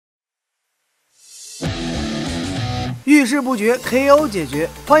遇事不决 KO 解决，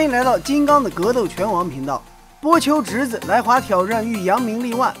欢迎来到金刚的格斗全王频道。播求侄子来华挑战欲扬名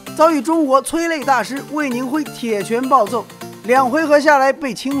立万，遭遇中国催泪大师魏宁辉铁拳暴揍，2回合下来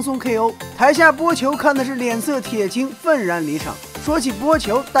被轻松 KO。台下播求看的是脸色铁青，愤然离场。说起播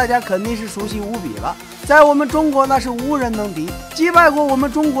求，大家肯定是熟悉无比了。在我们中国那是无人能敌，击败过我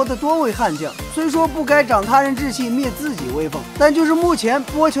们中国的多位悍将。虽说不该长他人志气，灭自己威风，但就是目前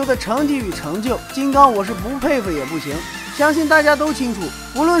播求的成绩与成就，金刚我是不佩服也不行。相信大家都清楚，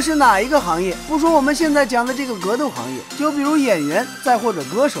无论是哪一个行业，不说我们现在讲的这个格斗行业，就比如演员，再或者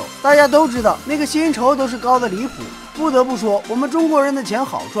歌手，大家都知道那个薪酬都是高的离谱。不得不说，我们中国人的钱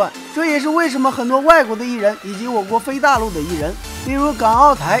好赚，这也是为什么很多外国的艺人以及我国非大陆的艺人，例如港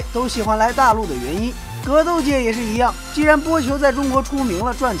澳台都喜欢来大陆的原因。格斗界也是一样，既然播求在中国出名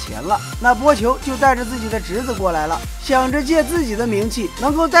了，赚钱了，那播求就带着自己的侄子过来了，想着借自己的名气，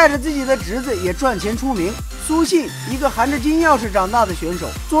能够带着自己的侄子也赚钱出名。苏信，一个含着金钥匙长大的选手，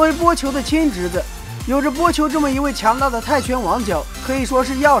作为播求的亲侄子，有着播求这么一位强大的泰拳王教，可以说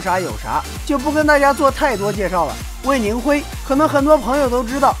是要啥有啥，就不跟大家做太多介绍了。魏宁辉，可能很多朋友都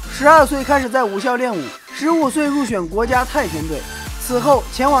知道，12岁开始在武校练武，15岁入选国家泰拳队，此后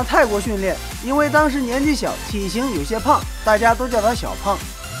前往泰国训练。因为当时年纪小，体型有些胖，大家都叫他小胖。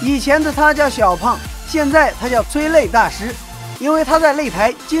以前的他叫小胖，现在他叫催泪大师，因为他在擂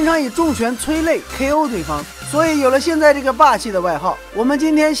台经常以重拳催泪 KO 对方，所以有了现在这个霸气的外号。我们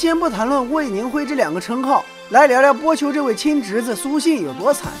今天先不谈论魏宁辉这2个称号，来聊聊播求这位亲侄子苏信有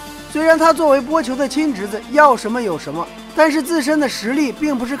多惨。虽然他作为播求的亲侄子，要什么有什么，但是自身的实力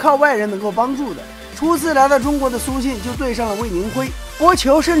并不是靠外人能够帮助的。初次来到中国的苏信就对上了魏宁辉，播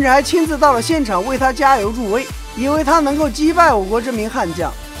求甚至还亲自到了现场为他加油助威，以为他能够击败我国这名悍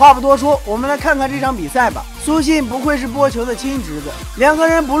将。话不多说，我们来看看这场比赛吧。苏信不愧是播求的亲侄子，2个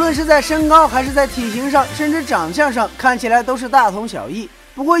人不论是在身高还是在体型上，甚至长相上，看起来都是大同小异。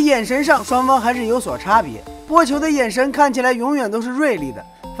不过眼神上双方还是有所差别，播求的眼神看起来永远都是锐利的，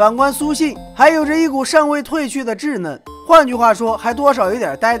反观苏信还有着一股尚未褪去的稚嫩，换句话说还多少有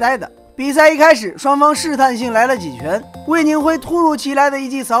点呆呆的。比赛一开始，双方试探性来了几拳，魏宁辉突如其来的一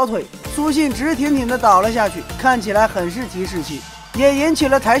记扫腿，苏信直挺挺地倒了下去，看起来很是提士气，也引起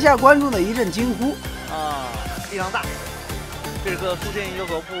了台下观众的一阵惊呼。力量大，这和苏信有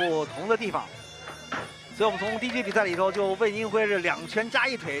所不同的地方。所以我们从第1局比赛里头，就魏宁辉是2拳加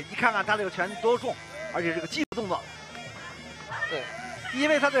1腿，你看看他这个拳多重，而且这个技术动作。对。因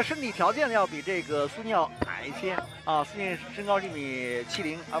为他的身体条件要比这个苏信要矮一些啊，苏信身高1.70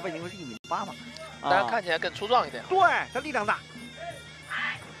米，而魏宁辉是1.8米嘛，当然看起来更粗壮一点。对，他力量大。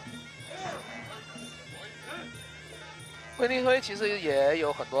魏宁辉其实也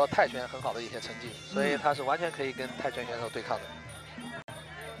有很多泰拳很好的一些成绩，所以他是完全可以跟泰拳选手对抗的。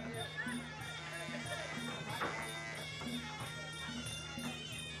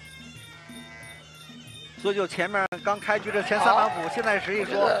所以就前面刚开局的前3板斧，现在实际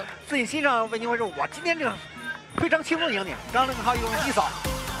说自己心上魏宁辉说，我今天这个非常轻松赢你。刚那个还有一扫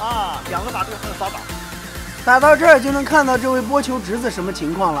啊，2个把对方扫倒。打到这儿就能看到这位播求侄子什么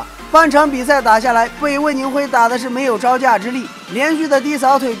情况了。半场比赛打下来，被魏宁辉打的是没有招架之力，连续的低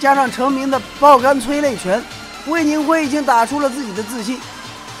扫腿加上成名的爆杆催泪拳，魏宁辉已经打出了自己的自信。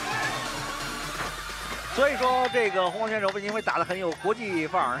所以说这个红方选手魏宁辉打得很有国际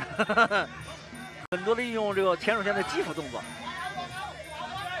范儿。很多的利用这个前手拳的基础动作。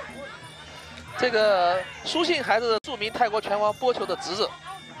这个苏信还是著名泰国拳王播求的侄子，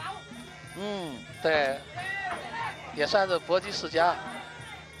对，也算是搏击世家。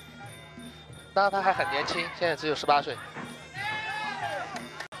当然他还很年轻，现在只有18岁。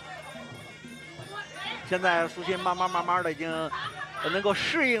现在苏信慢慢的已经能够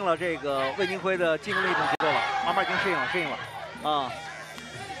适应了这个魏宁辉的进攻的一种节奏了，慢慢已经适应了啊。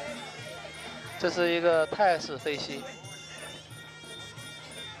这是一个泰式飞膝，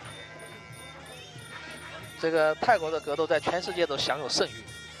这个泰国的格斗在全世界都享有盛誉，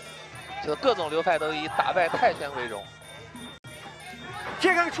就是各种流派都以打败泰拳为荣。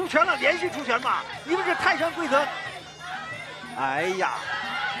这个出拳了，连续出拳嘛，因为这泰拳规则。哎呀，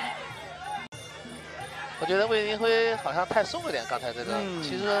我觉得魏宁辉好像太松了点，刚才这个，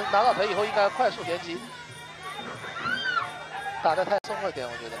其实拿到腿以后应该快速连击，打得太松了点，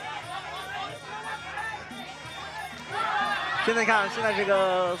我觉得。现在看，现在这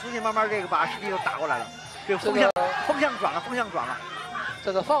个苏信慢慢这个把实力又打过来了，这个风向转了。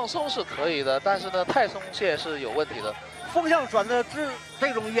这个放松是可以的，但是呢，太松懈是有问题的。风向转的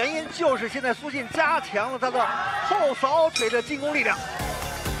这种原因就是现在苏信加强了他的后扫腿的进攻力量。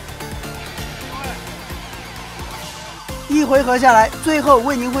1回合下来，最后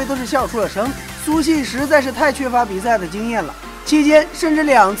魏宁辉都是笑出了声。苏信实在是太缺乏比赛的经验了，期间甚至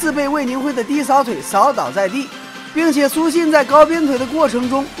2次被魏宁辉的低扫腿扫倒在地，并且苏信在高鞭腿的过程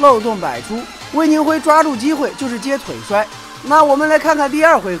中漏洞百出，魏宁辉抓住机会就是接腿摔。那我们来看看第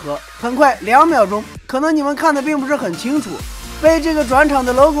2回合，很快2秒钟，可能你们看的并不是很清楚，被这个转场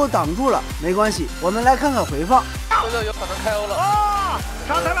的 logo 挡住了，没关系，我们来看看回放。这个有可能KO了。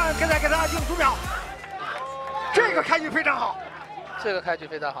上裁判给他定读秒，这个开局非常好，这个开局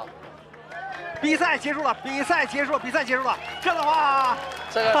非常好。比赛结束了，比赛结束了。这样的话，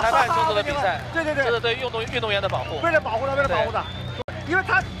这个裁判中止了比赛。对，这是对运动员的保护。为了保护他，因为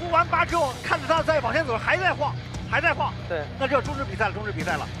他补完8之后，看着他在往前走，还在晃。对，那就要终止比赛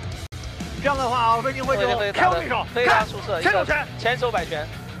了。这样的话，魏宁辉就KO对手，非常出色，前手拳，前手摆拳，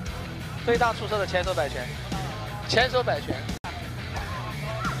非常出色的前手摆拳。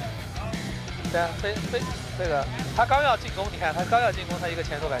对啊，这个他刚要进攻，你看他刚要进攻，他一个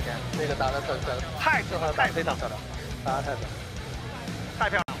前手摆拳，这个打的太漂亮，非常漂亮，打得太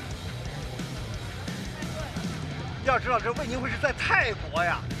漂亮。要知道，这魏宁辉是在泰国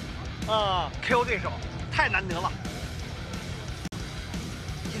呀，KO 对手太难得了。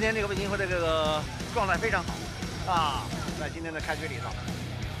今天这个魏宁辉的这个状态非常好在今天的开局里头。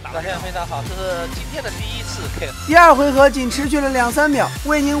表现非常好，这是今天的第1次 KO。第2回合仅持续了2-3秒，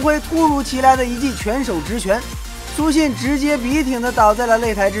魏宁辉突如其来的一记拳手直拳，苏信直接笔挺的倒在了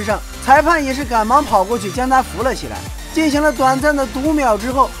擂台之上，裁判也是赶忙跑过去将他扶了起来，进行了短暂的读秒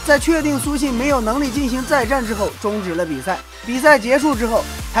之后，在确定苏信没有能力进行再战之后，终止了比赛。比赛结束之后，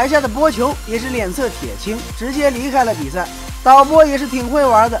台下的播球也是脸色铁青，直接离开了比赛。导播也是挺会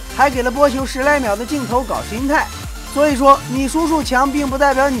玩的，还给了播球10来秒的镜头搞心态。所以说，你叔叔强并不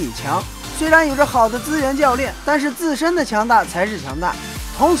代表你强，虽然有着好的资源教练，但是自身的强大才是强大。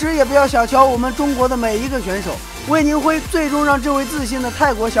同时也不要小瞧我们中国的每一个选手，魏宁辉最终让这位自信的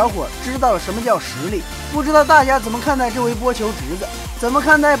泰国小伙知道了什么叫实力。不知道大家怎么看待这位播球侄子，怎么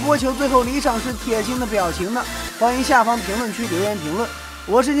看待播球最后离场时铁青的表情呢？欢迎下方评论区留言评论。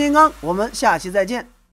我是金刚，我们下期再见。